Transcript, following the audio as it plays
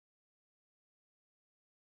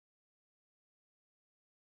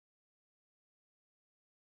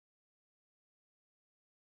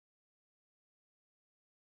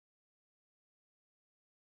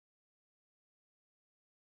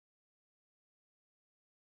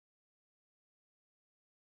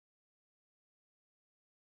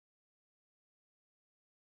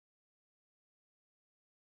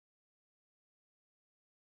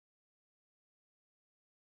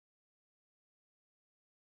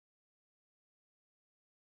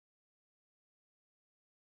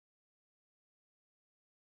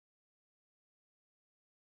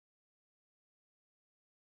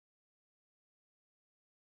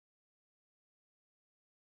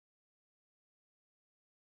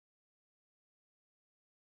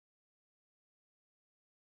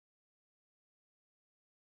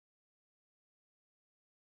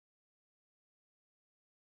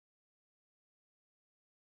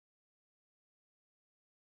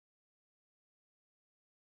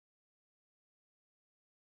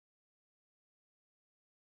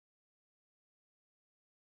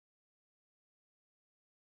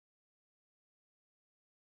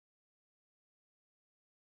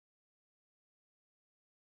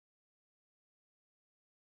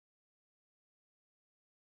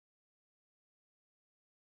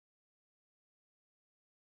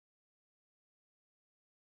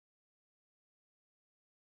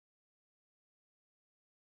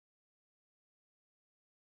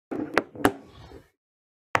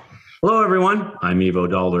Hello, everyone. I'm Ivo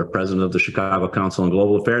Daalder, president of the Chicago Council on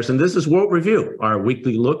Global Affairs, and this is World Review, our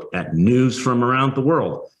weekly look at news from around the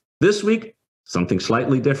world. This week, something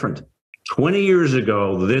slightly different. 20 years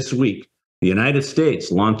ago this week, the United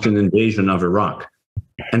States launched an invasion of Iraq.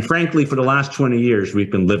 And frankly, for the last 20 years,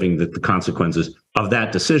 we've been living the consequences of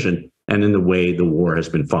that decision and in the way the war has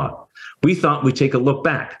been fought. We thought we'd take a look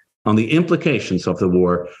back on the implications of the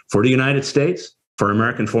war for the United States, for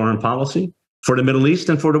American foreign policy, for the Middle East,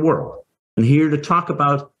 and for the world. And here to talk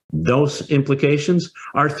about those implications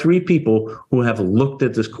are three people who have looked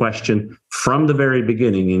at this question from the very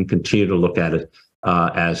beginning and continue to look at it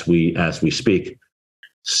as we speak.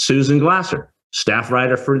 Susan Glasser, staff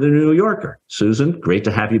writer for The New Yorker. Susan, great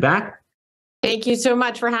to have you back. Thank you so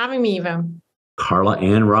much for having me, Ivo. Carla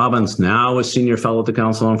Anne Robbins, now a senior fellow at the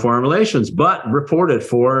Council on Foreign Relations, but reported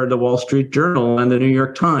for the Wall Street Journal and the New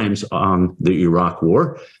York Times on the Iraq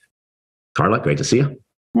War. Carla, great to see you.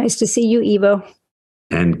 Nice to see you, Ivo.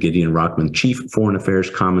 And Gideon Rachman, chief foreign affairs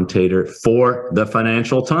commentator for the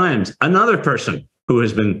Financial Times, another person who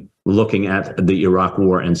has been looking at the Iraq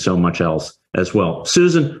War and so much else as well.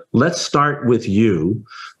 Susan, let's start with you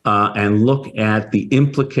and look at the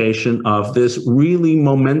implication of this really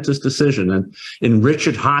momentous decision. And in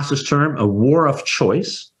Richard Haas's term, a war of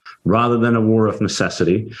choice rather than a war of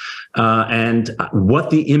necessity, and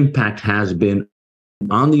what the impact has been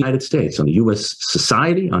on the United States, on the U.S.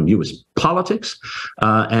 society, on U.S. politics,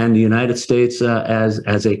 and the United States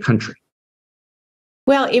as a country.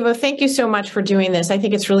 Well, Ivo, thank you so much for doing this. I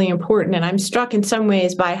think it's really important. And I'm struck in some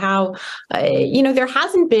ways by how, there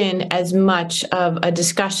hasn't been as much of a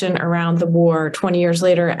discussion around the war 20 years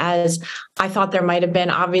later as I thought there might have been.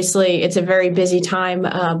 Obviously, it's a very busy time,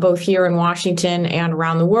 both here in Washington and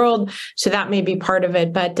around the world. So that may be part of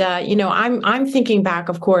it. But, I'm thinking back,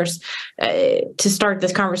 of course, to start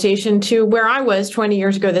this conversation to where I was 20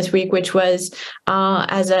 years ago this week, which was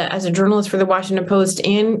as a journalist for the Washington Post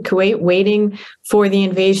in Kuwait, waiting for the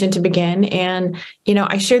invasion to begin. And,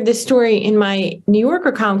 I shared this story in my New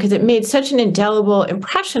Yorker column because it made such an indelible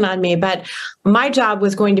impression on me. But my job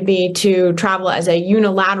was going to be to travel as a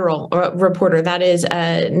unilateral reporter, that is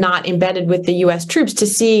not embedded with the U.S. troops, to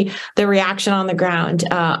see the reaction on the ground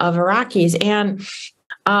of Iraqis. And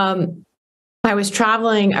I was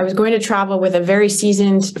going to travel with a very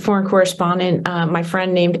seasoned foreign correspondent, my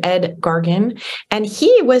friend named Ed Gargan, and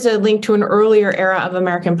he was a link to an earlier era of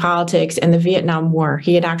American politics and the Vietnam War.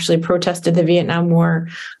 He had actually protested the Vietnam War,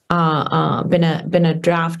 been a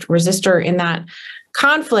draft resistor in that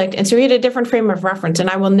conflict. And so he had a different frame of reference. And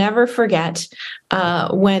I will never forget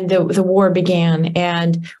when the war began,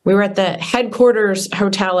 and we were at the headquarters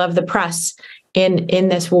hotel of the press in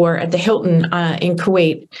this war at the Hilton in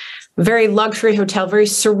Kuwait. Very luxury hotel, very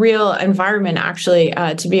surreal environment, actually,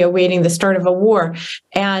 to be awaiting the start of a war.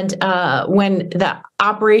 And when the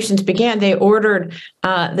operations began, they ordered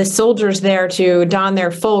the soldiers there to don their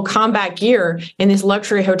full combat gear in this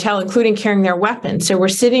luxury hotel, including carrying their weapons. So we're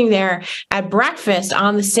sitting there at breakfast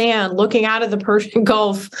on the sand, looking out of the Persian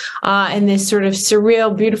Gulf in this sort of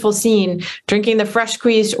surreal, beautiful scene, drinking the fresh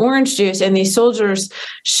squeezed orange juice. And these soldiers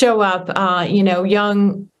show up,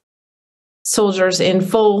 young soldiers in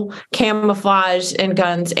full camouflage and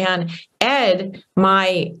guns. And Ed,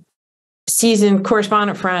 my seasoned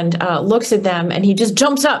correspondent friend, looks at them and he just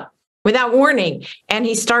jumps up without warning. And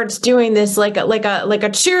he starts doing this like a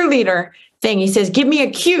cheerleader thing. He says, "Give me a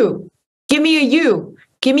Q, give me a U,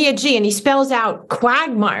 give me a G." And he spells out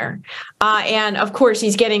quagmire. And of course,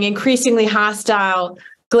 he's getting increasingly hostile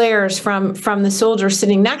glares from the soldier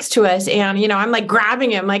sitting next to us. And, I'm like grabbing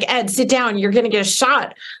him like, "Ed, sit down. You're going to get a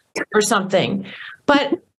shot or something."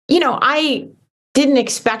 But, I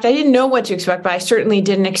didn't know what to expect, but I certainly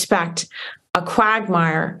didn't expect a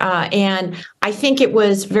quagmire. And I think it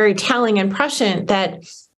was very telling and prescient that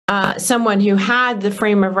someone who had the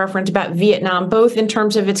frame of reference about Vietnam, both in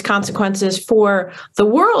terms of its consequences for the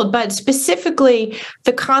world, but specifically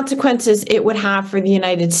the consequences it would have for the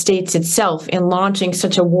United States itself in launching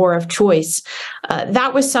such a war of choice.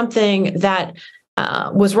 That was something that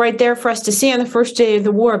was right there for us to see on the first day of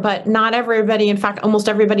the war, but not everybody, in fact, almost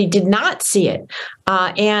everybody did not see it.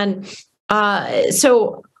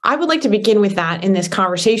 So I would like to begin with that in this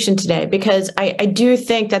conversation today, because I do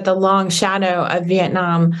think that the long shadow of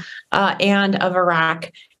Vietnam and of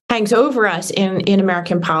Iraq hangs over us in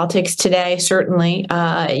American politics today. Certainly,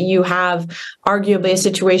 you have arguably a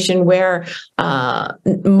situation where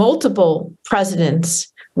multiple presidents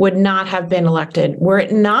would not have been elected were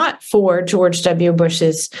it not for George W.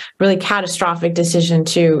 Bush's really catastrophic decision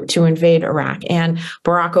to invade Iraq. And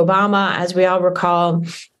Barack Obama, as we all recall,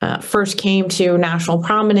 first came to national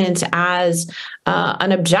prominence as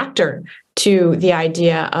an objector to the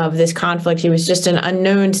idea of this conflict. He was just an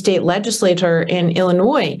unknown state legislator in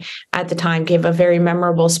Illinois at the time, gave a very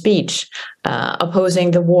memorable speech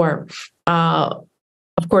opposing the war.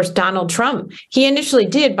 Of course, Donald Trump, he initially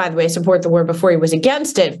did, by the way, support the war before he was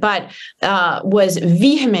against it, but was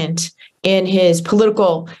vehement in his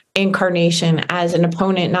political incarnation as an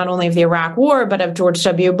opponent, not only of the Iraq War, but of George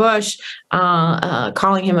W. Bush,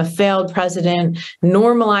 calling him a failed president,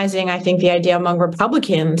 normalizing, I think, the idea among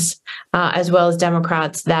Republicans as well as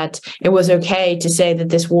Democrats that it was okay to say that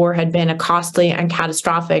this war had been a costly and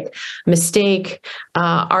catastrophic mistake.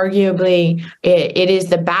 Arguably, it is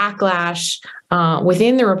the backlash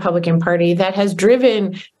within the Republican Party that has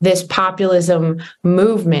driven this populism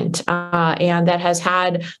movement and that has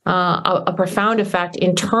had a profound effect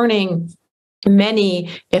in turning many,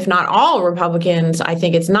 if not all Republicans, I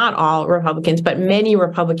think it's not all Republicans, but many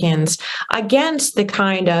Republicans against the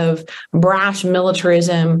kind of brash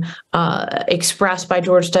militarism expressed by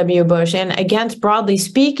George W. Bush and against, broadly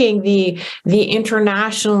speaking, the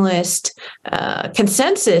internationalist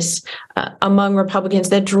consensus among Republicans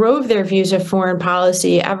that drove their views of foreign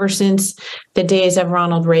policy ever since the days of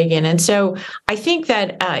Ronald Reagan. And so I think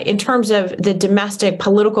that in terms of the domestic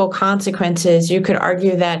political consequences, you could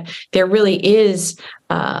argue that there really is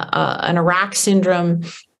an Iraq syndrome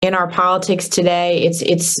in our politics today.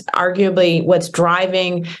 It's arguably what's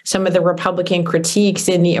driving some of the Republican critiques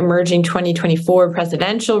in the emerging 2024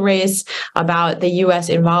 presidential race about the U.S.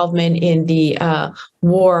 involvement in the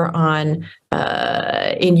war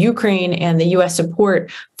in Ukraine and the U.S.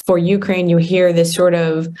 support for Ukraine. You hear this sort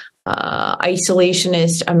of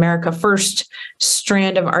isolationist America First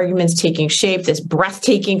strand of arguments taking shape, this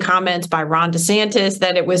breathtaking comments by Ron DeSantis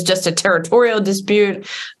that it was just a territorial dispute,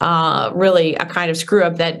 really a kind of screw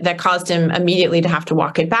up that caused him immediately to have to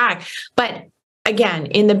walk it back. But again,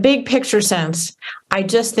 in the big picture sense, I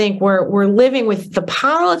just think we're living with the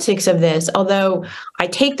politics of this, although I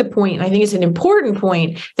take the point, and I think it's an important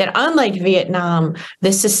point, that unlike Vietnam,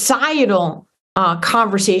 the societal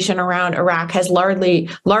conversation around Iraq has largely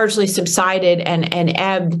subsided and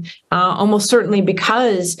ebbed, almost certainly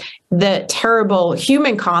because the terrible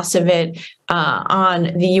human costs of it on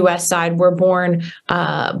the U.S. side were borne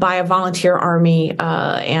by a volunteer army,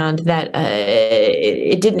 and that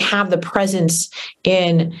it didn't have the presence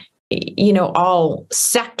in all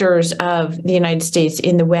sectors of the United States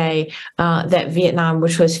in the way that Vietnam,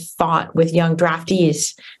 which was fought with young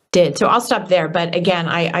draftees, did. So I'll stop there. But again,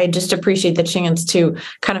 I just appreciate the chance to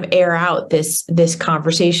kind of air out this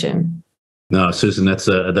conversation. No, Susan, that's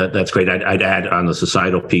great. I'd add on the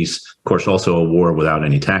societal piece, of course, also a war without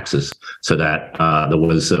any taxes, so that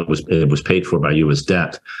it was paid for by U.S.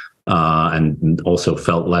 debt, and also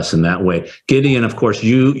felt less in that way. Gideon, of course,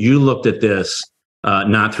 you looked at this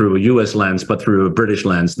not through a U.S. lens, but through a British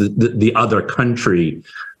lens. The other country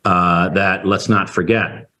that, let's not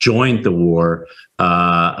forget, joined the war,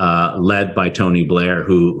 led by Tony Blair,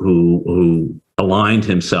 who aligned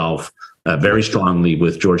himself very strongly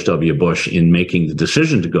with George W. Bush in making the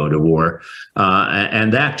decision to go to war.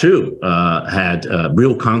 And that, too, had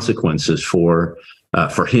real consequences for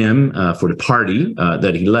him, for the party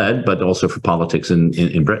that he led, but also for politics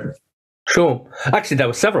in Britain. Sure. Actually, there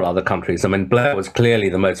were several other countries. I mean, Blair was clearly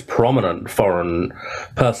the most prominent foreign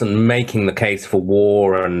person making the case for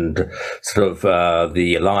war and sort of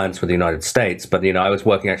the alliance with the United States. But, I was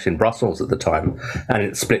working actually in Brussels at the time, and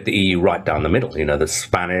it split the EU right down the middle. The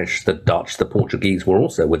Spanish, the Dutch, the Portuguese were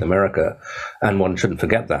also with America, and one shouldn't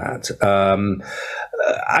forget that. And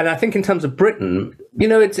I think in terms of Britain,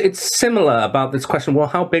 it's similar about this question. Well,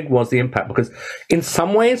 how big was the impact? Because in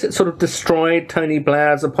some ways it sort of destroyed Tony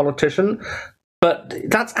Blair as a politician, but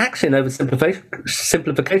that's actually an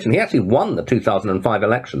oversimplification. He actually won the 2005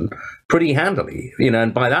 election pretty handily,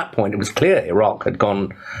 and by that point it was clear Iraq had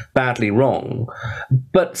gone badly wrong.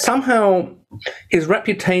 But somehow his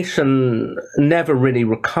reputation never really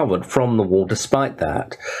recovered from the war despite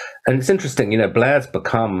that. And it's interesting, Blair's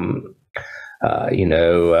become...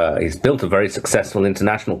 he's built a very successful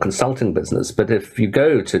international consulting business. But if you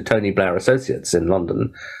go to Tony Blair Associates in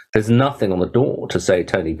London, there's nothing on the door to say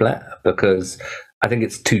Tony Blair, because I think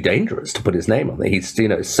it's too dangerous to put his name on it. He's,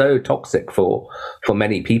 so toxic for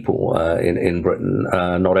many people in Britain,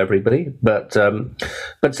 not everybody. But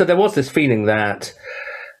so there was this feeling that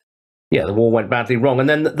Yeah, the war went badly wrong. And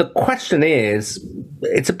then the question is,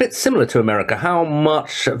 it's a bit similar to America. How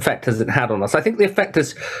much effect has it had on us? I think the effect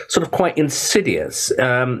is sort of quite insidious.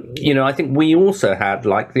 I think we also had,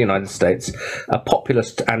 like the United States, a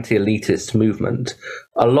populist anti-elitist movement.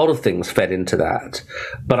 A lot of things fed into that.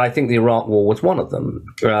 But I think the Iraq War was one of them.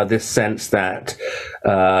 This sense that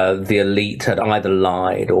the elite had either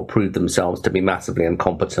lied or proved themselves to be massively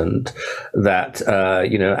incompetent, that,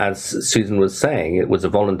 as Susan was saying, it was a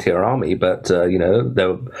volunteer army, but,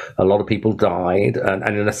 there were a lot of people died.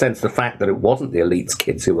 And in a sense, the fact that it wasn't the elite's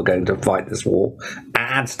kids who were going to fight this war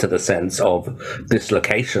adds to the sense of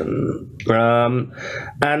dislocation.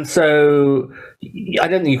 And so I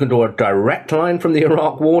don't think you can draw a direct line from the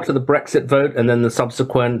Iraq War to the Brexit vote and then the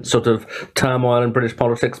subsequent sort of turmoil in British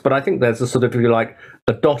politics. But I think there's a sort of, if you like,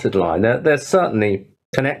 a dotted line. They're certainly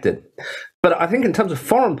connected. But I think in terms of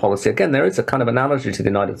foreign policy, again, there is a kind of analogy to the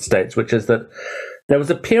United States, which is that there was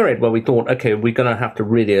a period where we thought, okay, we're going to have to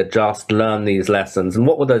really adjust, learn these lessons. And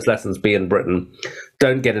what would those lessons be in Britain?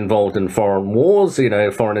 Don't get involved in foreign wars,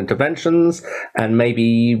 foreign interventions, and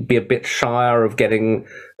maybe be a bit shyer of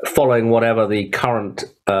following whatever the current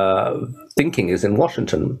thinking is in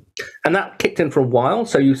Washington. And that kicked in for a while.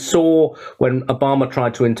 So you saw when Obama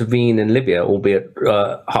tried to intervene in Libya, albeit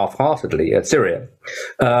half-heartedly, Syria,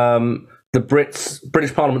 the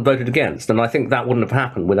British Parliament voted against. And I think that wouldn't have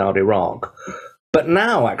happened without Iraq. But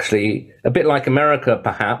now, actually, a bit like America,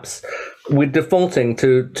 perhaps, we're defaulting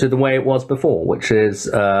to the way it was before, which is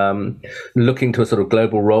looking to a sort of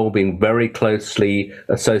global role, being very closely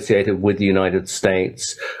associated with the United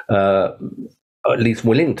States, at least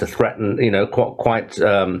willing to threaten, quite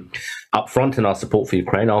upfront in our support for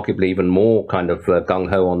Ukraine, arguably even more kind of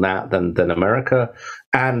gung-ho on that than America,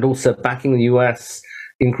 and also backing the US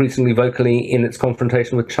increasingly vocally in its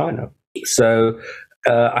confrontation with China. So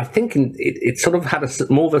I think it sort of had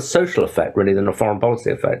more of a social effect, really, than a foreign policy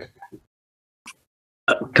effect.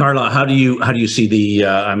 Carla, how do you see the?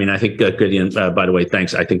 I think Gideon. By the way,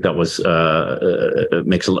 thanks. I think that was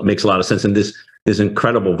makes a lot of sense. And this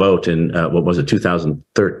incredible vote in what was it,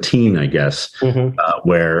 2013, I guess,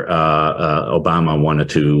 where Obama wanted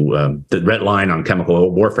to the red line on chemical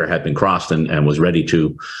warfare had been crossed and was ready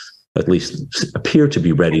to, at least appear to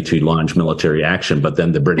be ready to launch military action, but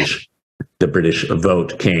then the British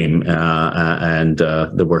vote came, and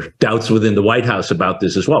there were doubts within the White House about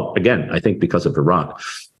this as well. Again, I think because of Iraq,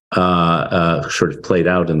 sort of played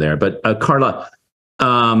out in there. But Carla,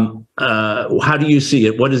 how do you see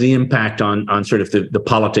it? What is the impact on sort of the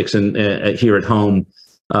politics and here at home?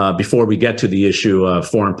 Before we get to the issue of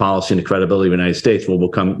foreign policy and the credibility of the United States, we'll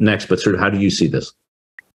come next. But sort of how do you see this?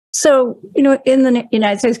 So, in the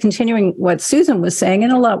United States, continuing what Susan was saying,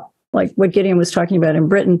 and a lot like what Gideon was talking about in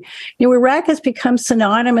Britain, Iraq has become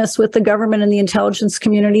synonymous with the government and the intelligence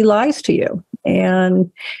community lies to you.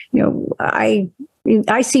 And, I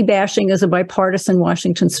see bashing as a bipartisan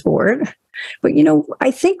Washington sport. But,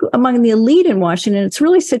 I think among the elite in Washington, it's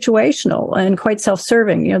really situational and quite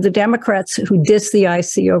self-serving. The Democrats who diss the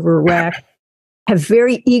IC over Iraq have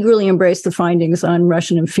very eagerly embraced the findings on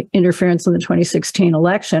Russian interference in the 2016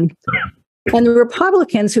 election. And the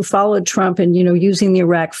Republicans who followed Trump and, using the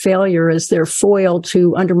Iraq failure as their foil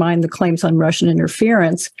to undermine the claims on Russian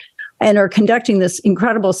interference and are conducting this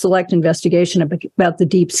incredible select investigation about the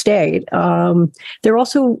deep state. They're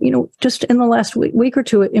also, just in the last week or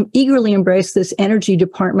two, eagerly embraced this Energy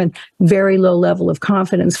Department very low level of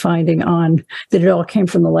confidence finding on that it all came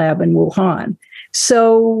from the lab in Wuhan.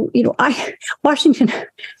 So, Washington,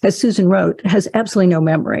 as Susan wrote, has absolutely no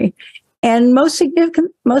memory. And most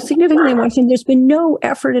significantly in Washington, there's been no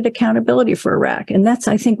effort at accountability for Iraq. And that's,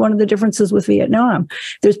 I think, one of the differences with Vietnam.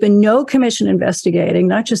 There's been no commission investigating,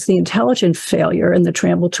 not just the intelligence failure and the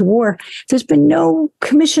travel to war. There's been no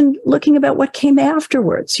commission looking about what came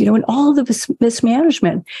afterwards, and all of the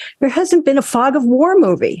mismanagement. There hasn't been a fog of war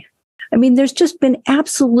movie. There's just been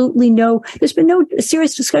there's been no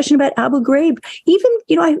serious discussion about Abu Ghraib. Even,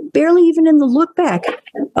 I barely even in the look back,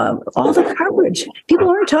 all the coverage, people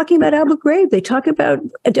aren't talking about Abu Ghraib. They talk about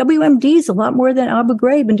WMDs a lot more than Abu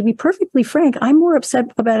Ghraib. And to be perfectly frank, I'm more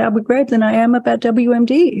upset about Abu Ghraib than I am about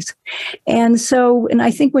WMDs. And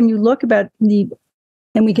I think when you look about and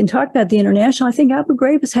we can talk about the international, I think Abu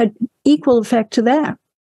Ghraib has had equal effect to that.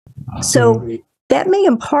 So that may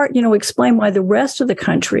in part, explain why the rest of the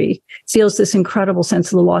country feels this incredible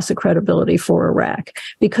sense of the loss of credibility for Iraq,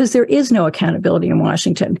 because there is no accountability in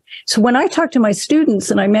Washington. So when I talk to my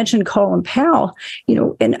students, and I mentioned Colin Powell,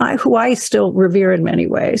 who I still revere in many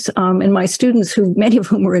ways, and my students, many of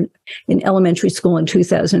whom were in elementary school in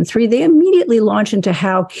 2003, they immediately launch into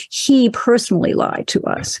how he personally lied to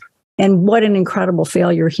us. and what an incredible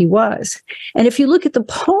failure he was. And if you look at the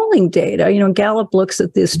polling data, Gallup looks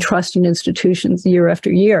at this trust in institutions year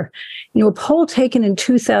after year. A poll taken in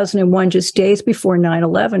 2001, just days before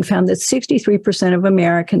 9/11, found that 63% of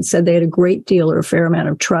Americans said they had a great deal or a fair amount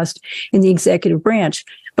of trust in the executive branch.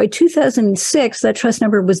 By 2006, that trust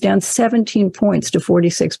number was down 17 points to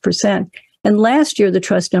 46%. And last year, the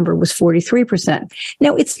trust number was 43%.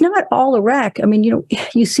 Now, it's not all Iraq. I mean,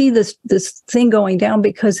 you see this thing going down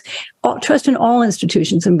because trust in all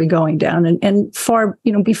institutions have been going down and far,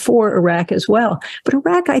 before Iraq as well. But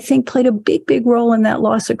Iraq, I think, played a big, big role in that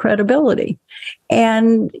loss of credibility.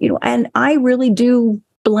 And, and I really do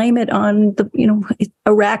blame it on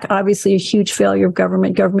Iraq, obviously a huge failure of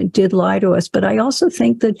government. Government did lie to us. But I also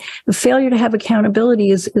think that the failure to have accountability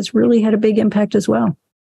has really had a big impact as well.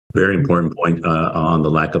 Very important point on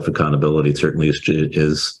the lack of accountability. It certainly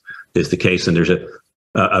is the case. And there's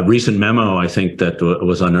a recent memo, I think, that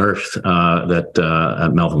was unearthed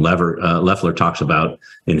that Melvin Leffler talks about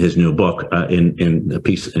in his new book, in a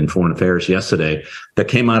piece in Foreign Affairs yesterday, that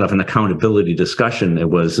came out of an accountability discussion. It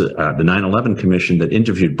was the 9/11 Commission that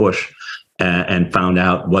interviewed Bush and found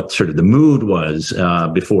out what sort of the mood was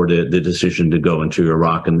before the decision to go into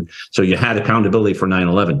Iraq. And so you had accountability for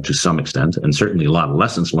 9/11 to some extent, and certainly a lot of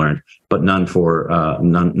lessons learned, but none for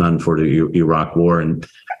the Iraq War. And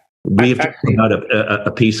we've got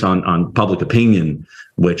a piece on public opinion,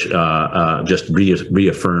 which just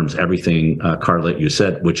reaffirms everything, Carla, you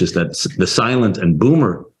said, which is that the silent and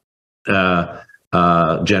boomer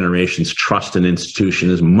generation's trust in institution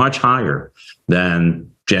is much higher than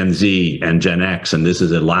Gen Z and Gen X, and this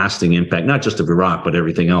is a lasting impact, not just of Iraq, but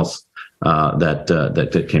everything else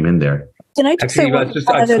that came in there. Can I just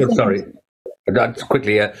sorry,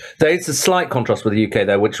 quickly, there is a slight contrast with the UK,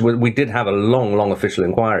 though, which we did have a long official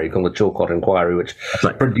inquiry called the Chilcot Inquiry, which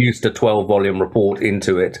produced a 12-volume report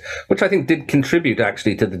into it, which I think did contribute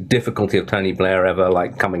actually to the difficulty of Tony Blair ever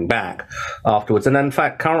coming back afterwards. And in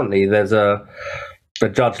fact, currently there's a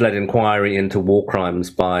judge-led inquiry into war crimes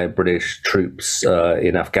by British troops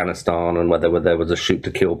in Afghanistan and whether there was a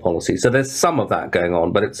shoot-to-kill policy. So there's some of that going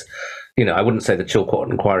on, but it's, I wouldn't say the Chilcot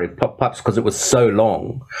inquiry, perhaps because it was so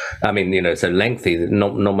long. I mean, so lengthy that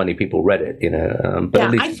not many people read it. But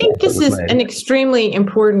yeah, I think this is an extremely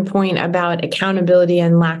important point about accountability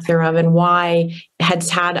and lack thereof, and why it has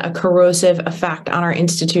had a corrosive effect on our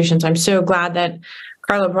institutions. I'm so glad that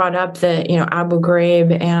Carla brought up the, Abu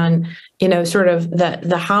Ghraib and, sort of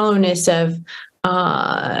the hollowness of,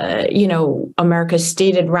 America's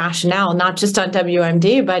stated rationale, not just on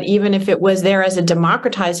WMD, but even if it was there as a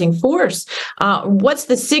democratizing force. What's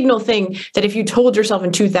the signal thing that if you told yourself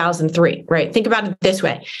in 2003, right? Think about it this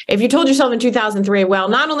way. If you told yourself in 2003, well,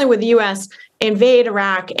 not only would the U.S. invade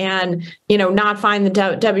Iraq and, not find the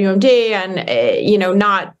WMD and,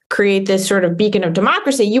 not create this sort of beacon of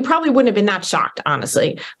democracy, you probably wouldn't have been that shocked,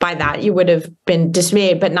 honestly, by that. You would have been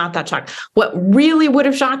dismayed, but not that shocked. What really would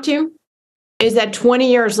have shocked you is that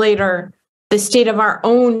 20 years later, the state of our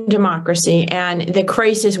own democracy and the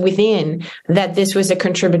crisis within that this was a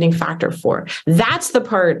contributing factor for. That's the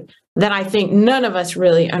part that I think none of us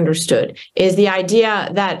really understood, is the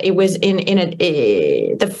idea that it was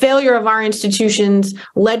the failure of our institutions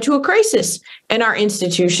led to a crisis in our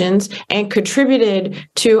institutions and contributed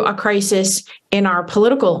to a crisis in our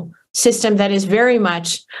political system that is very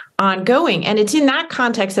much ongoing. And it's in that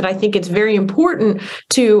context that I think it's very important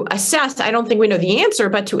to assess. I don't think we know the answer,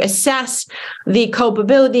 but to assess the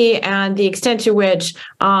culpability and the extent to which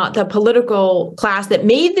the political class that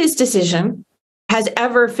made this decision has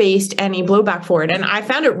ever faced any blowback for it. And I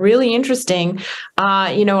found it really interesting.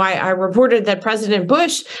 I reported that President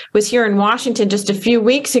Bush was here in Washington just a few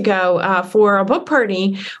weeks ago for a book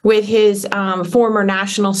party with his former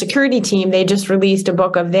national security team. They just released a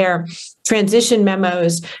book of their transition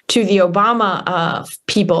memos to the Obama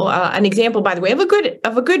people. An example, by the way,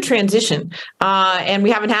 of a good transition. And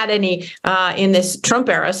we haven't had any in this Trump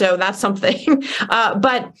era, so that's something.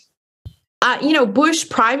 But Bush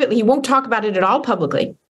privately, he won't talk about it at all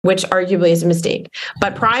publicly, which arguably is a mistake.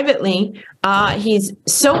 But privately, he's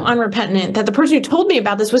so unrepentant that the person who told me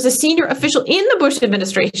about this was a senior official in the Bush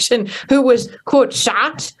administration who was, quote,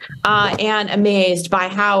 shocked and amazed by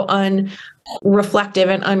how unreflective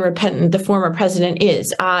and unrepentant the former president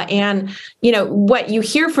is. And what you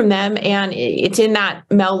hear from them, and it's in that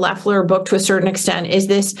Mel Leffler book to a certain extent, is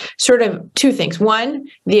this sort of two things. One,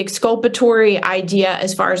 the exculpatory idea,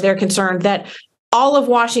 as far as they're concerned, that all of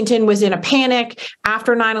Washington was in a panic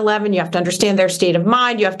after 9/11. You have to understand their state of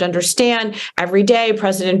mind. You have to understand every day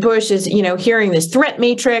President Bush is, hearing this threat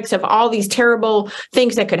matrix of all these terrible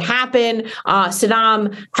things that could happen.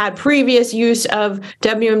 Saddam had previous use of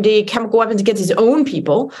WMD, chemical weapons, against his own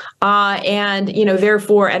people. And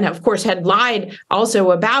of course had lied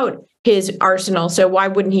also about his arsenal. So why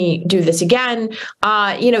wouldn't he do this again?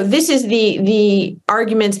 This is the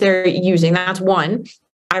arguments they're using. That's one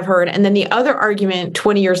I've heard. And then the other argument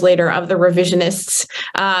 20 years later of the revisionists,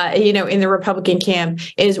 in the Republican camp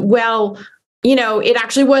is, well, it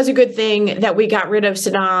actually was a good thing that we got rid of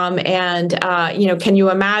Saddam. And, can you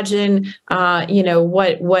imagine,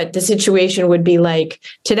 what the situation would be like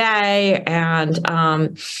today? And,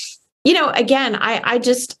 again,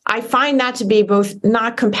 I find that to be both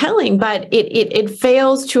not compelling, but it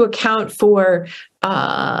fails to account for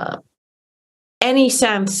any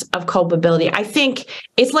sense of culpability. I think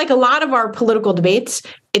it's like a lot of our political debates.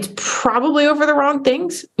 It's probably over the wrong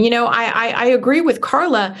things. I agree with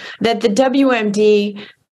Carla that the WMD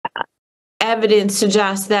evidence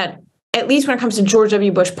suggests that, at least when it comes to George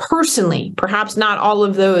W. Bush personally, perhaps not all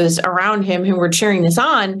of those around him who were cheering this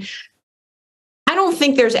on, I don't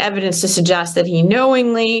think there's evidence to suggest that he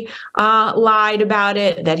knowingly lied about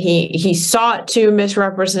it, that he sought to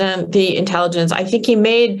misrepresent the intelligence. I think he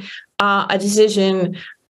made a decision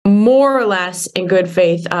more or less in good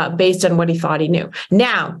faith based on what he thought he knew.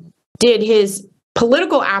 Now, did his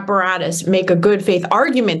political apparatus make a good faith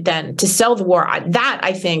argument then to sell the war? That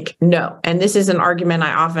I think no. And this is an argument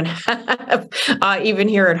I often have, even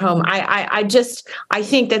here at home. I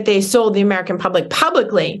think that they sold the American public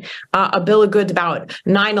publicly a bill of goods about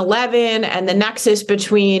 9/11 and the nexus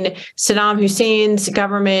between Saddam Hussein's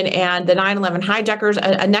government and the 9/11 hijackers,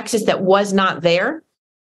 a nexus that was not there.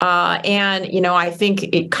 I think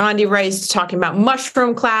Condi Rice talking about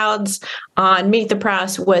mushroom clouds on Meet the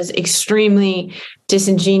Press was extremely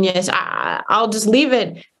disingenuous. I'll just leave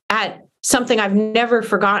it at something I've never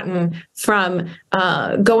forgotten from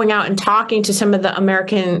going out and talking to some of the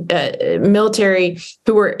American military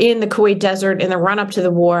who were in the Kuwait Desert in the run-up to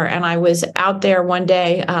the war. And I was out there one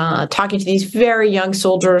day talking to these very young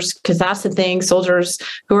soldiers, because that's the thing. Soldiers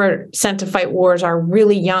who are sent to fight wars are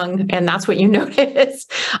really young, and that's what you notice.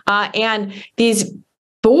 And these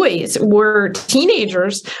boys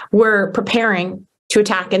teenagers were preparing to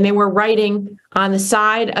attack, and they were writing on the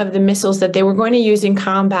side of the missiles that they were going to use in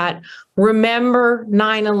combat, remember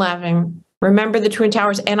 9/11, remember the Twin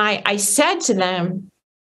Towers. And I said to them,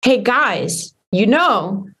 hey guys, you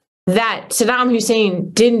know that Saddam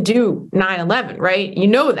Hussein didn't do 9/11, right? You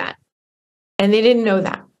know that. And they didn't know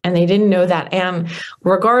that. And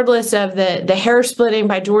regardless of the hair splitting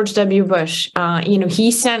by George W. Bush,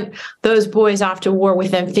 he sent those boys off to war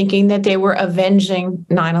with them thinking that they were avenging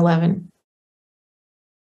 9/11.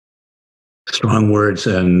 Strong words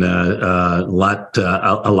and a lot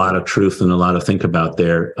of truth and a lot to think about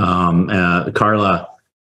there. Carla,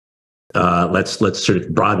 let's sort of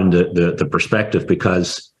broaden the perspective,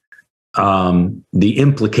 because the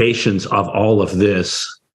implications of all of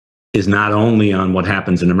this is not only on what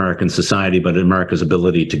happens in American society, but America's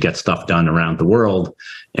ability to get stuff done around the world.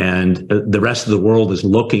 And the rest of the world is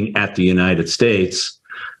looking at the United States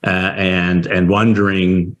and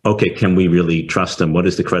wondering, okay, can we really trust them? What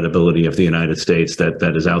is the credibility of the United States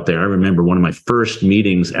that is out there? I remember one of my first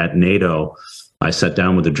meetings at NATO, I sat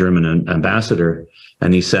down with the German ambassador,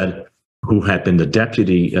 and he said, who had been the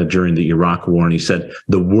deputy during the Iraq War, and he said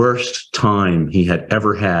the worst time he had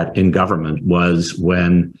ever had in government was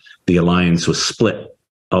when the alliance was split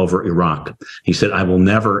over Iraq. He said, I will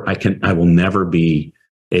never be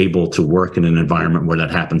able to work in an environment where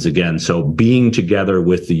that happens again. So being together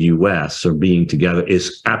with the US, or being together,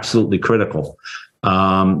 is absolutely critical.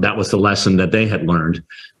 That was the lesson that they had learned.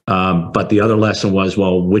 But the other lesson was,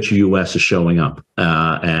 well, which US is showing up?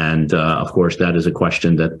 And of course, that is a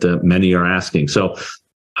question that many are asking. So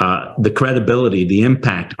the credibility, the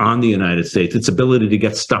impact on the United States, its ability to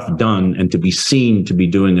get stuff done and to be seen to be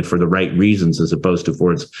doing it for the right reasons as opposed to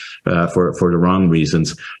for the wrong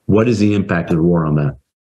reasons. What is the impact of the war on that?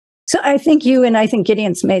 So I think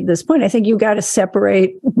Gideon's made this point. I think you've got to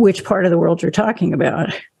separate which part of the world you're talking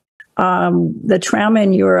about. The trauma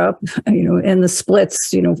in Europe, and the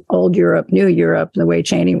splits, old Europe, new Europe, the way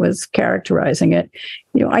Cheney was characterizing it.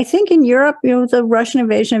 I think in Europe, the Russian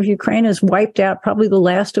invasion of Ukraine has wiped out probably the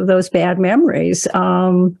last of those bad memories.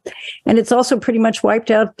 And it's also pretty much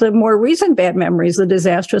wiped out the more recent bad memories, the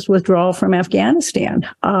disastrous withdrawal from Afghanistan.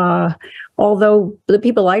 although the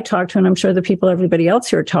people I talk to, and I'm sure the people everybody else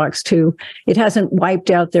here talks to, it hasn't wiped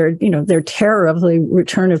out their terror of the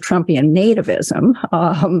return of Trumpian nativism.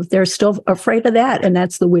 They're still afraid of that, and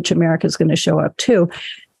that's the which America is going to show up too.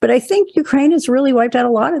 But I think Ukraine has really wiped out a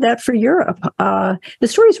lot of that for Europe. The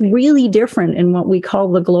story is really different in what we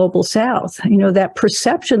call the global South. That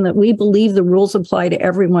perception that we believe the rules apply to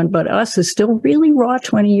everyone but us is still really raw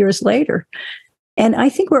 20 years later. And I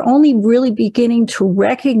think we're only really beginning to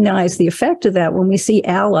recognize the effect of that when we see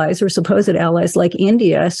allies or supposed allies like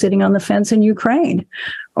India sitting on the fence in Ukraine,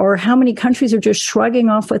 or how many countries are just shrugging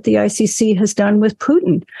off what the ICC has done with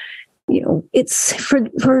Putin. It's for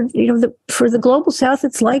the global South.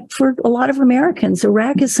 It's like for a lot of Americans,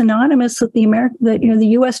 Iraq is synonymous with the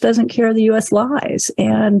U.S. doesn't care, the U.S. lies,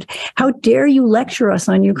 and how dare you lecture us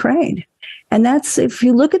on Ukraine? And that's, if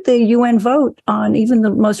you look at the UN vote on, even the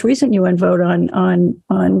most recent UN vote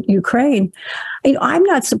on Ukraine, I'm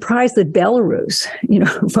not surprised that Belarus,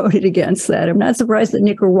 voted against that. I'm not surprised that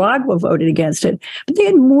Nicaragua voted against it. But they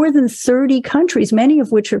had more than 30 countries, many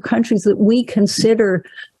of which are countries that we consider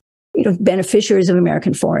beneficiaries of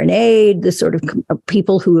American foreign aid, the sort of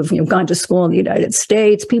people who have gone to school in the United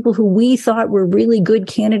States, people who we thought were really good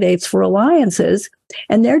candidates for alliances.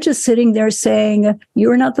 And they're just sitting there saying,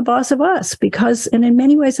 you're not the boss of us, and in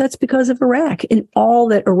many ways, that's because of Iraq and all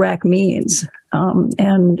that Iraq means. And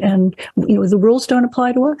the rules don't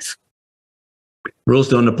apply to us. Rules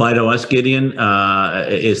don't apply to us, Gideon.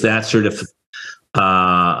 Is that sort of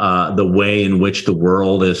the way in which the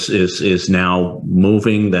world is now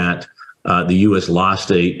moving, that the U.S.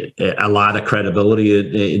 lost a lot of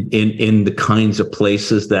credibility in the kinds of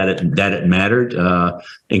places that it mattered,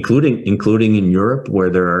 including in Europe, where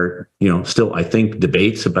there are still, I think,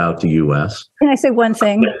 debates about the U.S. Can I say one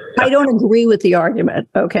thing? I don't agree with the argument.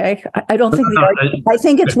 Okay, I don't think the argument. I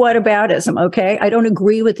think it's whataboutism. Okay, I don't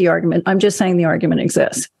agree with the argument. I'm just saying the argument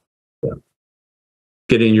exists. Yeah.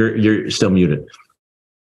 Gideon, you're still muted.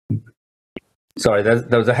 Sorry,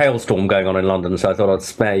 there was a hailstorm going on in London, so I thought I'd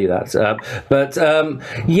spare you that.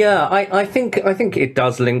 I think it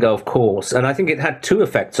does linger, of course, and I think it had two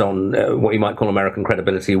effects on what you might call American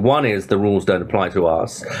credibility. One is the rules don't apply to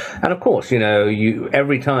us, and of course, you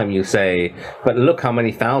every time you say, but look how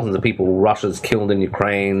many thousands of people Russia's killed in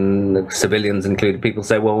Ukraine, civilians included. People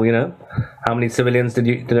say, well, how many civilians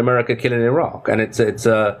did America kill in Iraq? And it's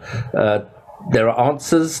there are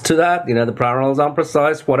answers to that. The parallels aren't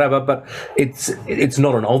precise, whatever, but it's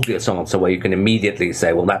not an obvious answer where you can immediately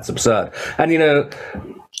say, well, that's absurd. And,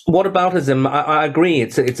 whataboutism, I agree,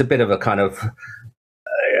 it's a bit of a kind of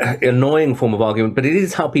annoying form of argument, but it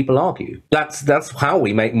is how people argue. That's how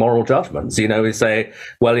we make moral judgments. We say,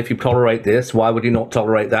 well, if you tolerate this, why would you not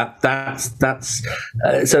tolerate that?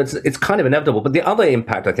 So it's kind of inevitable. But the other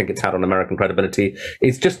impact I think it's had on American credibility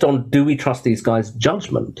is just on, do we trust these guys'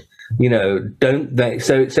 judgment? Don't they?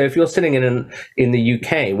 So if you're sitting in the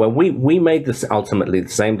UK, where we made this ultimately the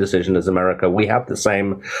same decision as America, we have the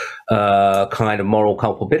same kind of moral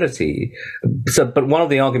culpability. But one of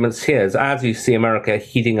the arguments here is, as you see America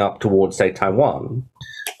heating up towards, say, Taiwan,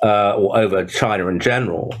 or over China in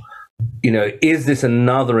general, is this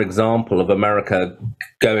another example of America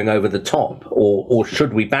going over the top, or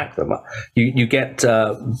should we back them? You get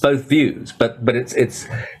both views, but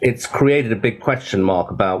it's created a big question mark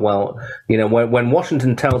about, well, when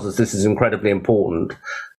Washington tells us this is incredibly important,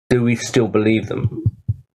 do we still believe them?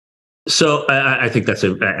 So I think that's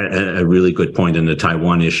a really good point. In the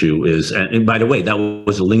Taiwan issue is, and by the way, that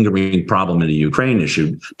was a lingering problem in the Ukraine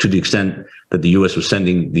issue, to the extent that the U.S. was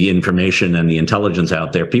sending the information and the intelligence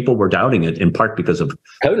out there. People were doubting it, in part because of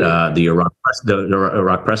the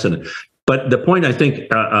Iraq precedent. But the point I think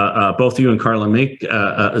both you and Carla make,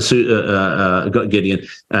 Gideon,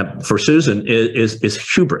 for Susan, is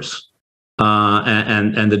hubris.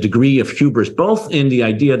 And the degree of hubris, both in the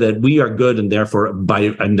idea that we are good and therefore, by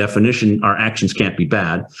definition, our actions can't be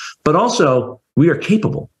bad, but also we are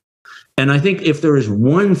capable. And I think if there is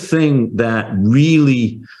one thing that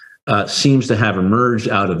really seems to have emerged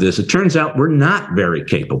out of this, it turns out we're not very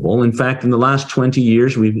capable. In fact, in the last 20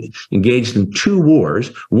 years, we've engaged in 2 wars,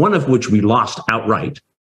 one of which we lost outright.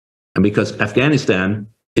 And because Afghanistan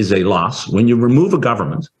is a loss, when you remove a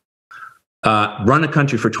government, run a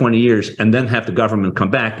country for 20 years and then have the government come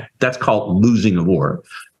back, that's called losing a war.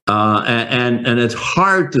 And it's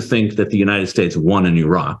hard to think that the United States won in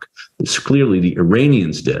Iraq. It's clearly the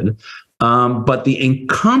Iranians did. But the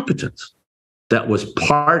incompetence that was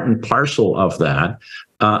part and parcel of that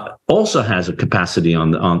also has a capacity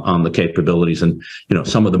on the capabilities. And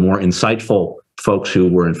some of the more insightful folks who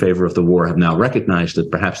were in favor of the war have now recognized that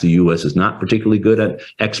perhaps the U.S. is not particularly good at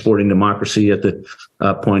exporting democracy at the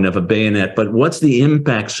point of a bayonet. But what's the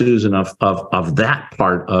impact, Susan, of that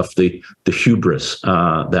part of the hubris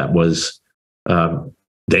that was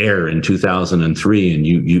there in 2003, and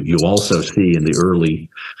you also see in the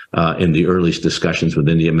early discussions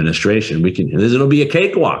within the administration? It'll be a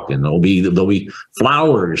cakewalk, and there'll be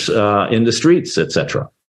flowers in the streets, etc.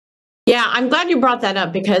 Yeah, I'm glad you brought that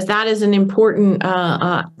up, because that is an important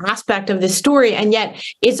aspect of this story. And yet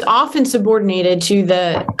it's often subordinated to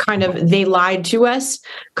the kind of "they lied to us"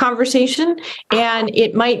 conversation. And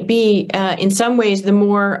it might be in some ways the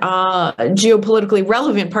more geopolitically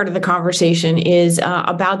relevant part of the conversation is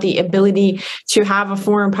about the ability to have a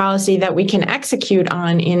foreign policy that we can execute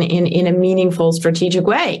on in a meaningful, strategic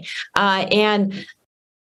way. And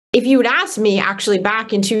if you would ask me, actually,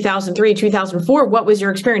 back in 2003, 2004, what was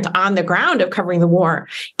your experience on the ground of covering the war?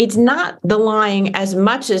 It's not the lying as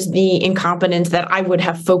much as the incompetence that I would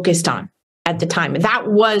have focused on at the time.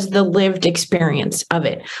 That was the lived experience of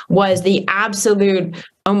it, was the absolute,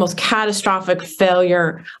 almost catastrophic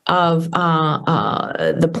failure of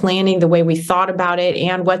the planning, the way we thought about it,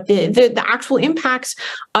 and what the actual impacts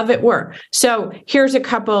of it were. So here's a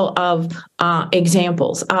couple of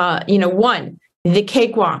examples. One, the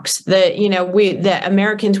cakewalks, the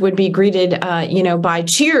Americans would be greeted, by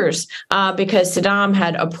cheers because Saddam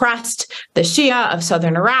had oppressed the Shia of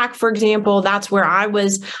southern Iraq, for example. That's where I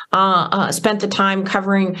was spent the time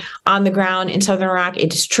covering on the ground in southern Iraq.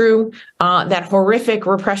 It is true that horrific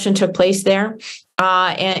repression took place there.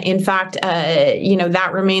 And in fact, that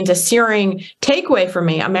remains a searing takeaway for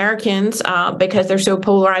me. Americans, because they're so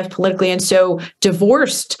polarized politically and so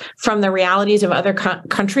divorced from the realities of other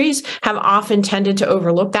countries, have often tended to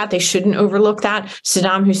overlook that. They shouldn't overlook that.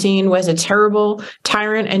 Saddam Hussein was a terrible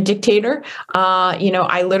tyrant and dictator.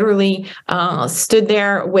 I literally stood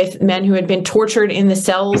there with men who had been tortured in the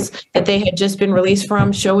cells that they had just been released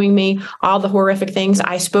from, showing me all the horrific things.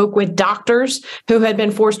 I spoke with doctors who had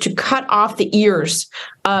been forced to cut off the ears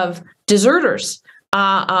of deserters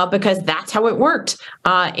because that's how it worked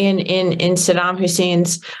in Saddam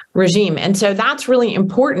Hussein's regime. And so that's really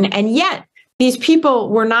important. And yet these people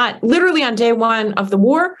were not, literally on day one of the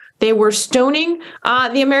war, they were stoning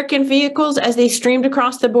the American vehicles as they streamed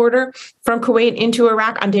across the border from Kuwait into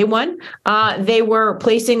Iraq on day one. They were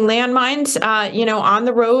placing landmines, on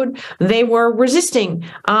the road. They were resisting.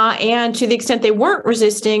 And to the extent they weren't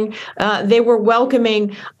resisting, they were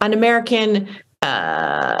welcoming an American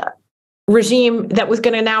regime that was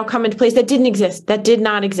going to now come into place that didn't exist, that did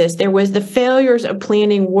not exist. The failures of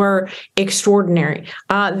planning were extraordinary.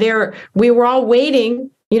 We were all waiting,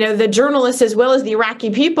 the journalists as well as the Iraqi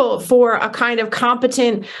people, for a kind of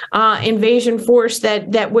competent invasion force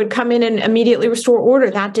that would come in and immediately restore order.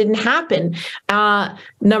 That didn't happen.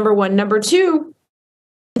 Number one. Number two,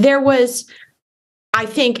 there was, I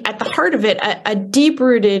think, at the heart of it, a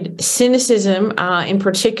deep-rooted cynicism, in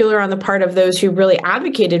particular on the part of those who really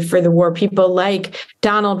advocated for the war, people like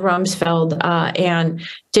Donald Rumsfeld and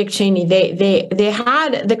Dick Cheney. They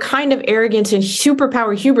had the kind of arrogance and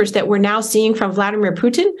superpower hubris that we're now seeing from Vladimir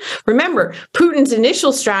Putin. Remember, Putin's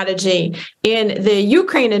initial strategy in the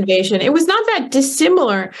Ukraine invasion, it was not that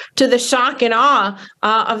dissimilar to the shock and awe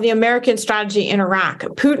of the American strategy in Iraq.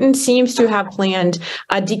 Putin seems to have planned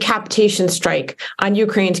a decapitation strike on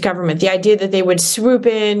Ukraine's government. The idea that they would swoop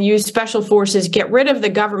in, use special forces, get rid of the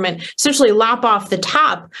government, essentially lop off the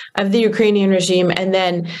top of the Ukrainian regime, and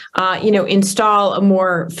then, install a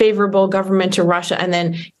more favorable government to Russia, and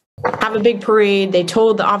then have a big parade. They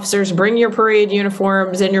told the officers, bring your parade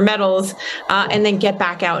uniforms and your medals, and then get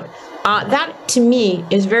back out. That, to me,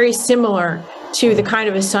 is very similar to the kind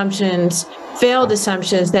of assumptions, failed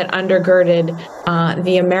assumptions, that undergirded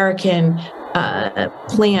the American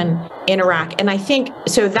plan in Iraq. And I think,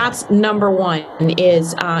 so that's number one,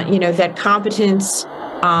 is, that competence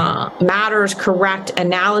matters, correct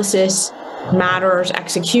analysis matters,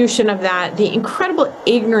 execution of that. The incredible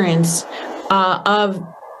ignorance of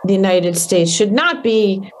the United States should not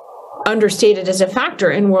be understated as a factor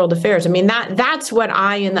in world affairs. I mean, that's what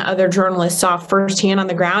I and the other journalists saw firsthand on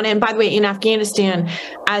the ground. And by the way, in Afghanistan,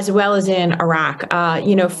 as well as in Iraq,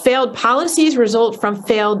 failed policies result from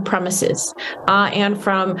failed premises and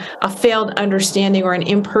from a failed understanding or an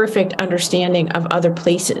imperfect understanding of other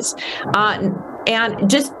places. And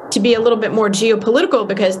just to be a little bit more geopolitical,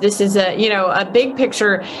 because this is a big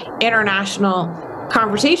picture international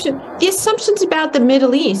conversation, the assumptions about the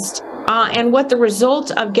Middle East and what the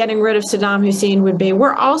result of getting rid of Saddam Hussein would be,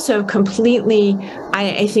 were also completely,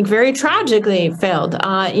 I think, very tragically failed.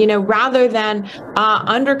 Rather than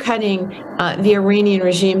undercutting the Iranian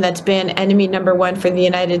regime that's been enemy number one for the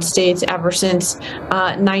United States ever since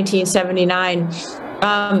 1979,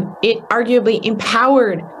 it arguably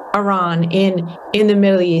empowered Iran in the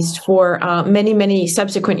Middle East for many, many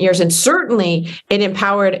subsequent years. And certainly it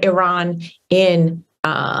empowered Iran in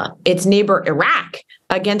its neighbor Iraq,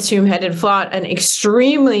 against whom had fought an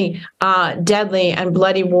extremely deadly and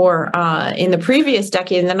bloody war in the previous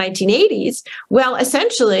decade, in the 1980s. Well,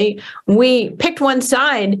 essentially, we picked one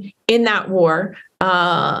side in that war,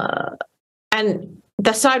 and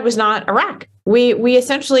the side was not Iraq. We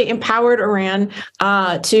essentially empowered Iran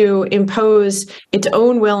to impose its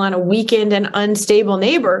own will on a weakened and unstable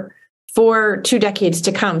neighbor for 2 decades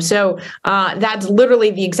to come. So that's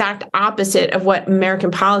literally the exact opposite of what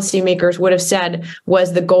American policymakers would have said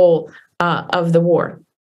was the goal of the war.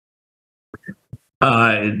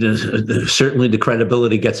 Certainly the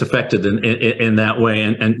credibility gets affected in that way.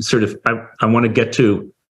 And sort of, I want to get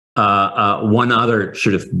to one other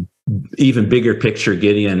sort of even bigger picture,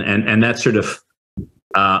 Gideon, and that's sort of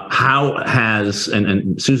how has,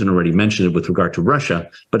 and Susan already mentioned it with regard to Russia,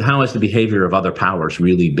 but how has the behavior of other powers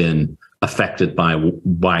really been affected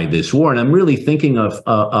by this war? And I'm really thinking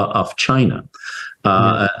of China,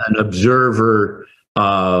 an observer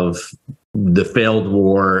of the failed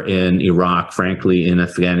war in Iraq, frankly, in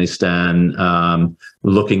Afghanistan,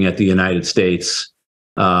 looking at the United States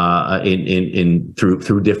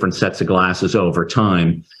through different sets of glasses over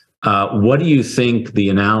time. What do you think the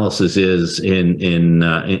analysis is in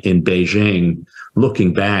Beijing,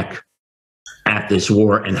 looking back at this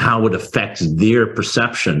war and how it affects their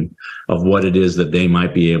perception of what it is that they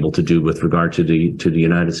might be able to do with regard to the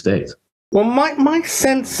United States? Well, my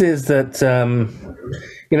sense is that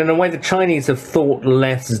in a way, the Chinese have thought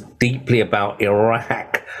less deeply about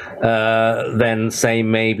Iraq than, say,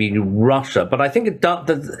 maybe Russia. But I think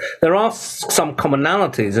there are some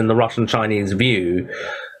commonalities in the Russian-Chinese view.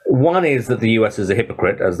 One is that the US is a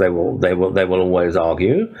hypocrite, as they will always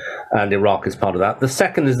argue, and Iraq is part of that. The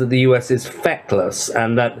second is that the US is feckless,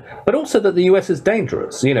 but also that the US is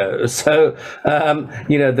dangerous. So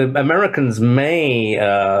the Americans may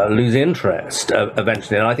lose interest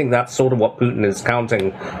eventually, and I think that's sort of what Putin is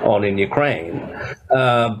counting on in Ukraine.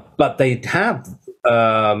 But they have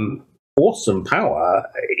awesome power.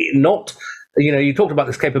 You talked about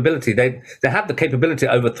this capability. They have the capability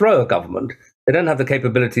to overthrow a government. They don't have the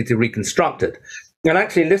capability to reconstruct it. And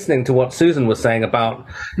actually listening to what Susan was saying about,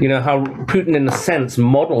 how Putin, in a sense,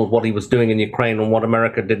 modeled what he was doing in Ukraine and what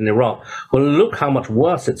America did in Iraq. Well, look how much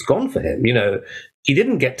worse it's gone for him. He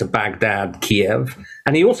didn't get to Baghdad, Kiev,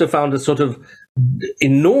 and he also found a sort of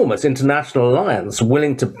enormous international alliance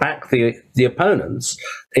willing to back the opponents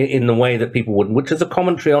in the way that people wouldn't, which is a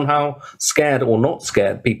commentary on how scared or not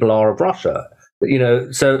scared people are of Russia.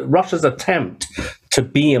 So Russia's attempt to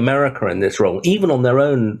be America in this role, even on their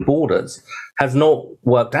own borders, has not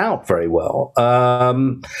worked out very well. I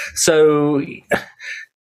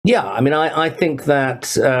think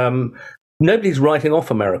that nobody's writing off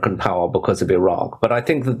American power because of Iraq, but I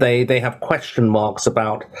think that they have question marks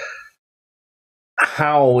about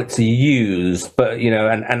how it's used, but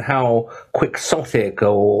and how quixotic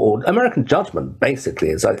or American judgment basically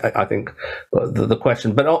is, I think, the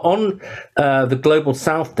question. But on the global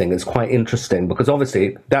South thing is quite interesting, because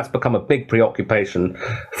obviously that's become a big preoccupation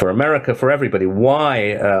for America, for everybody.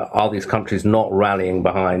 Why are these countries not rallying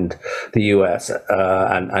behind the US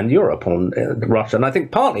and Europe on Russia? And I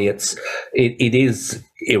think partly it is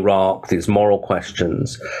Iraq, these moral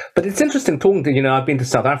questions. But it's interesting talking to, I've been to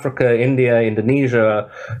South Africa, India,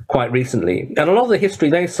 Indonesia quite recently, and a lot of the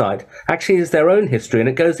history they cite actually is their own history, and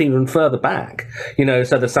it goes even further back.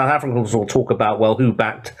 So the South Africans will talk about, well, who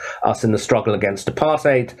backed us in the struggle against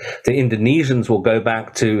apartheid? The Indonesians will go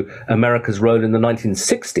back to America's role in the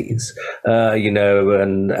 1960s,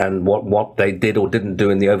 and what they did or didn't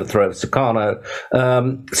do in the overthrow of Sukarno.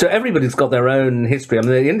 So everybody's got their own history. I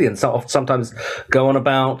mean, the Indians sometimes go on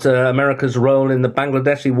about America's role in the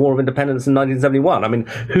Bangladeshi War of Independence in 1971. I mean,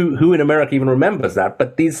 who in America even remembers that?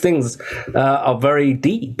 But these things are very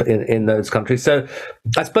deep in those countries. So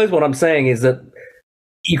I suppose what I'm saying is that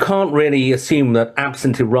you can't really assume that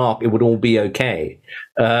absent Iraq, it would all be okay.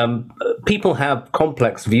 People have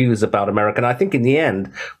complex views about America. And I think in the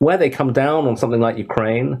end, where they come down on something like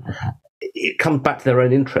Ukraine, it comes back to their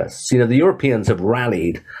own interests. The Europeans have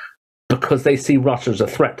rallied because they see Russia as a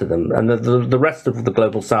threat to them, and the rest of the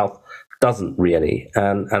global South doesn't really.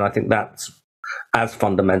 And I think that's as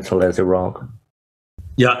fundamental as Iraq.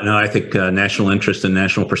 Yeah, no, I think national interest and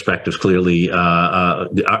national perspectives clearly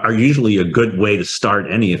are usually a good way to start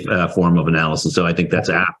any form of analysis. So I think that's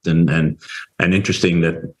apt and interesting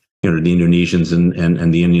that the Indonesians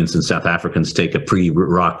and the Indians and South Africans take a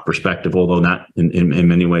pre-rock perspective, although not in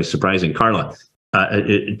many ways surprising. Carla,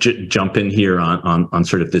 jump in here on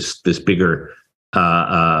sort of this bigger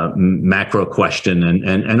macro question,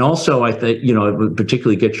 and also I think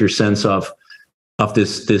particularly get your sense of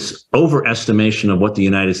this overestimation of what the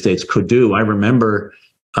United States could do. I remember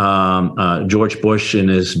George Bush in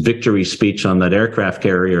his victory speech on that aircraft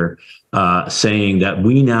carrier saying that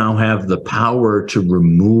we now have the power to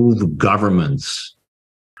remove governments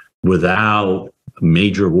without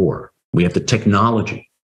major war. We have the technology.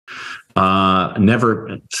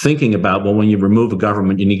 Never thinking about, well, when you remove a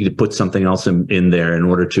government, you need to put something else in there in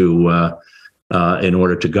order to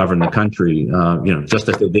govern the country. Just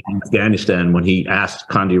as they did in Afghanistan when he asked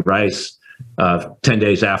Condi Rice 10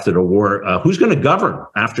 days after the war, who's going to govern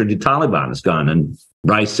after the Taliban is gone? And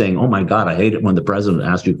Rice saying, "Oh my God, I hate it when the president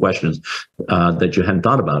asks you questions that you hadn't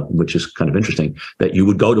thought about," which is kind of interesting, that you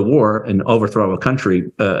would go to war and overthrow a country,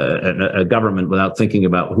 a government, without thinking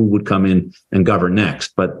about who would come in and govern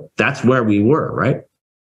next. But that's where we were, right?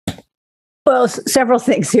 Well, several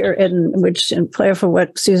things here, in play for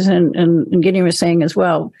what Susan and Gideon were saying as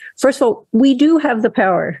well. First of all, we do have the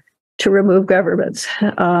power to remove governments.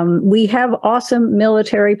 We have awesome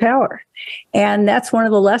military power. And that's one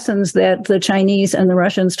of the lessons that the Chinese and the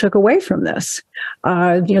Russians took away from this.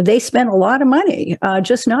 They spent a lot of money,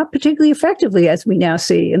 just not particularly effectively, as we now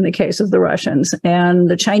see in the case of the Russians. And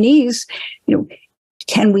the Chinese,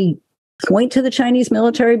 can we point to the Chinese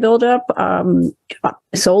military buildup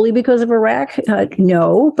solely because of Iraq?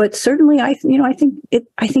 No, but certainly I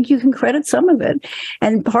think you can credit some of it,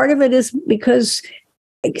 and part of it is because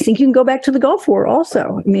I think you can go back to the Gulf War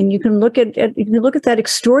also. I mean, you can look at that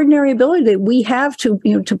extraordinary ability that we have to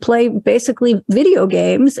play basically video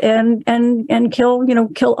games and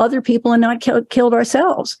kill other people and not killed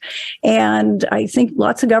ourselves. And I think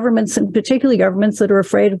lots of governments, and particularly governments that are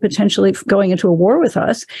afraid of potentially going into a war with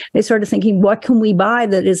us, they started thinking, what can we buy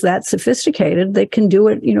that is that sophisticated that can do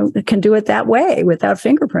it, that can do it that way without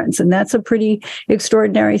fingerprints? And that's a pretty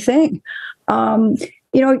extraordinary thing.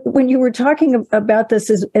 When you were talking about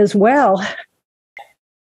this as well,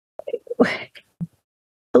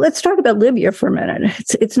 let's talk about Libya for a minute.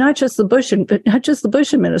 It's not just the Bush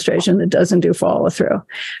administration that doesn't do follow through.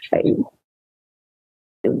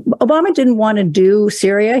 Obama didn't want to do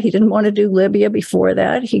Syria. He didn't want to do Libya before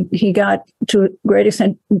that. He got, to a great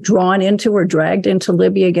extent, drawn into or dragged into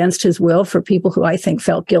Libya against his will for people who I think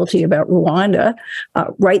felt guilty about Rwanda,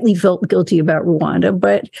 rightly felt guilty about Rwanda.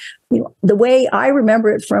 But the way I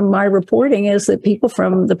remember it from my reporting is that people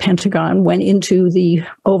from the Pentagon went into the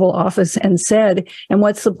Oval Office and said, "And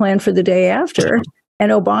what's the plan for the day after?"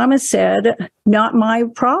 And Obama said, "Not my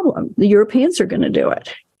problem. The Europeans are going to do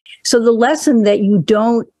it." So the lesson that you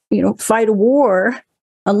don't, fight a war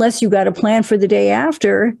unless you got a plan for the day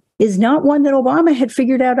after is not one that Obama had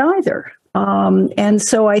figured out either. And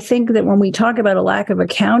so I think that when we talk about a lack of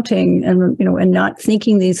accounting and not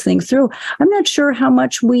thinking these things through, I'm not sure how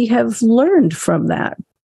much we have learned from that.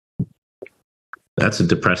 That's a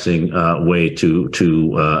depressing way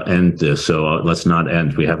to end this. So let's not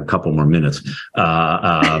end. We have a couple more minutes.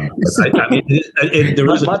 It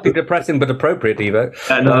might be depressing, but appropriate, Ivo.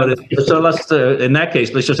 So let's, in that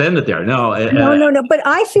case, let's just end it there. No. But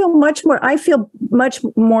I feel much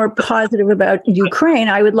more positive about Ukraine.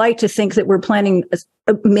 I would like to think that we're planning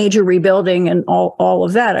a major rebuilding and all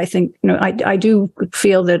of that. I think, I do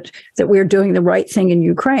feel that we're doing the right thing in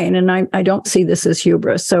Ukraine, and I don't see this as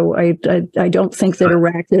hubris. So I don't think that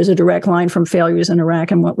Iraq, there's a direct line from failures in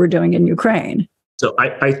Iraq and what we're doing in Ukraine. So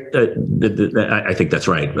I think that's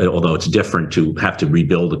right. Although it's different to have to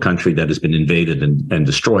rebuild a country that has been invaded and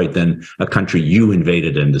destroyed than a country you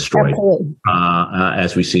invaded and destroyed,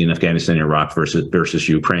 as we see in Afghanistan, Iraq versus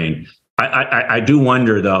Ukraine. I do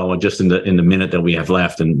wonder, though, just in the minute that we have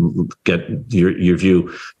left, and get your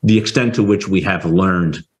view, the extent to which we have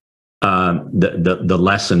learned the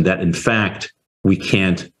lesson that, in fact, we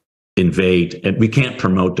can't invade and we can't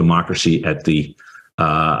promote democracy at the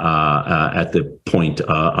point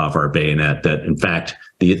of our bayonet. That, in fact,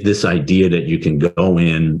 this idea that you can go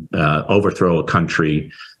in, overthrow a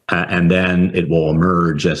country, and then it will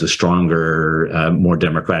emerge as a stronger, more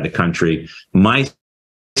democratic country. My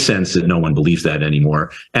sense that no one believes that anymore.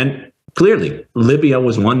 And clearly, Libya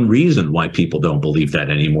was one reason why people don't believe that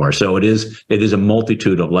anymore. So it is a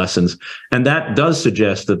multitude of lessons. And that does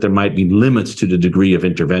suggest that there might be limits to the degree of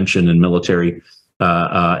intervention and military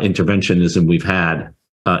interventionism we've had.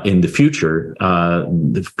 in the future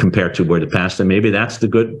compared to where the past. And maybe that's the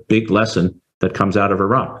good big lesson that comes out of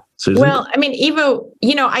Iraq. Susan? Well, I mean, Ivo,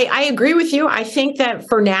 I agree with you. I think that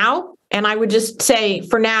for now, and I would just say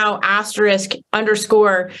for now, asterisk,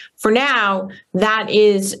 underscore, for now, that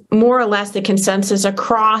is more or less the consensus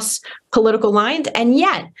across political lines. And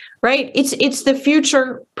yet, right, it's the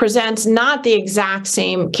future presents not the exact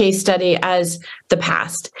same case study as the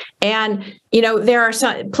past. And, there are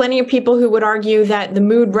plenty of people who would argue that the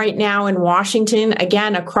mood right now in Washington,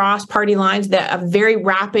 again, across party lines, that a very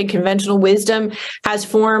rapid conventional wisdom has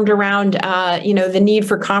formed around, the need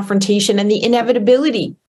for confrontation and the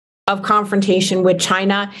inevitability of confrontation with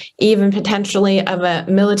China, even potentially of a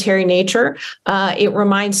military nature. It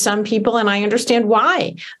reminds some people, and I understand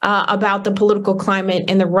why, about the political climate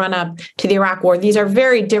in the run-up to the Iraq War. These are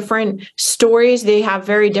very different stories. They have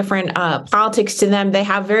very different politics to them. They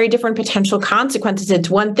have very different potential consequences. It's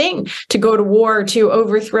one thing to go to war to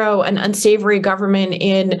overthrow an unsavory government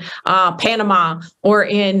in Panama or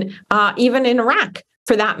in even in Iraq,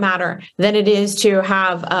 for that matter, than it is to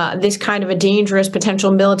have this kind of a dangerous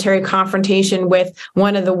potential military confrontation with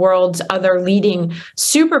one of the world's other leading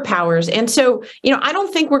superpowers. And so, I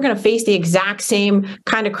don't think we're going to face the exact same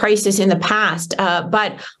kind of crisis in the past,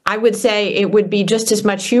 but I would say it would be just as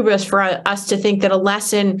much hubris for us to think that a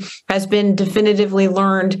lesson has been definitively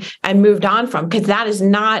learned and moved on from, because that is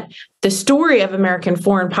not the story of American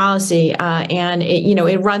foreign policy, and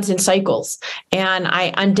it runs in cycles. And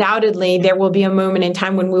undoubtedly there will be a moment in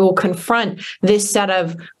time when we will confront this set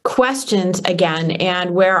of questions again,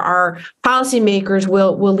 and where our policymakers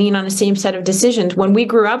will lean on the same set of decisions. When we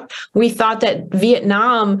grew up, we thought that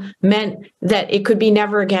Vietnam meant that it could be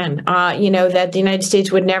never again, that the United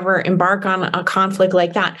States would never embark on a conflict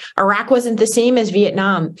like that. Iraq wasn't the same as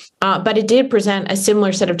Vietnam, but it did present a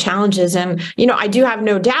similar set of challenges. And, I do have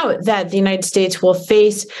no doubt that the United States will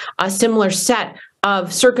face a similar set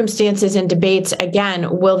of circumstances and debates again.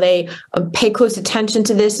 Will they pay close attention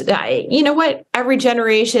to this? You know what? Every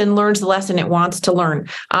generation learns the lesson it wants to learn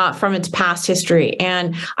from its past history.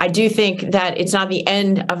 And I do think that it's not the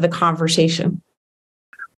end of the conversation.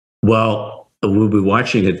 Well, we'll be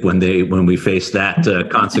watching it when we face that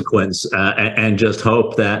consequence, and just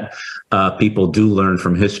hope that people do learn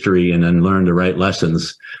from history and then learn the right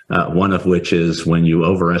lessons. One of which is when you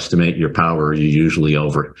overestimate your power, you usually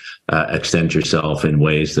extend yourself in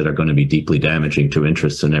ways that are going to be deeply damaging to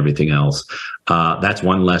interests and everything else. That's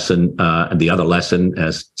one lesson. And the other lesson,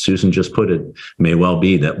 as Susan just put it, may well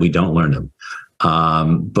be that we don't learn them.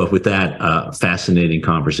 But with that fascinating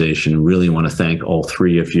conversation, really want to thank all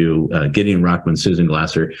three of you, Gideon Rachman, Susan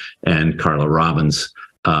Glasser, and Carla Robbins.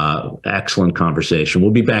 Excellent conversation.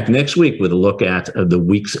 We'll be back next week with a look at the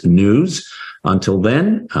week's news. Until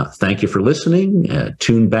then, thank you for listening.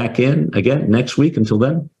 Tune back in again next week. Until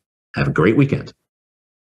then, have a great weekend.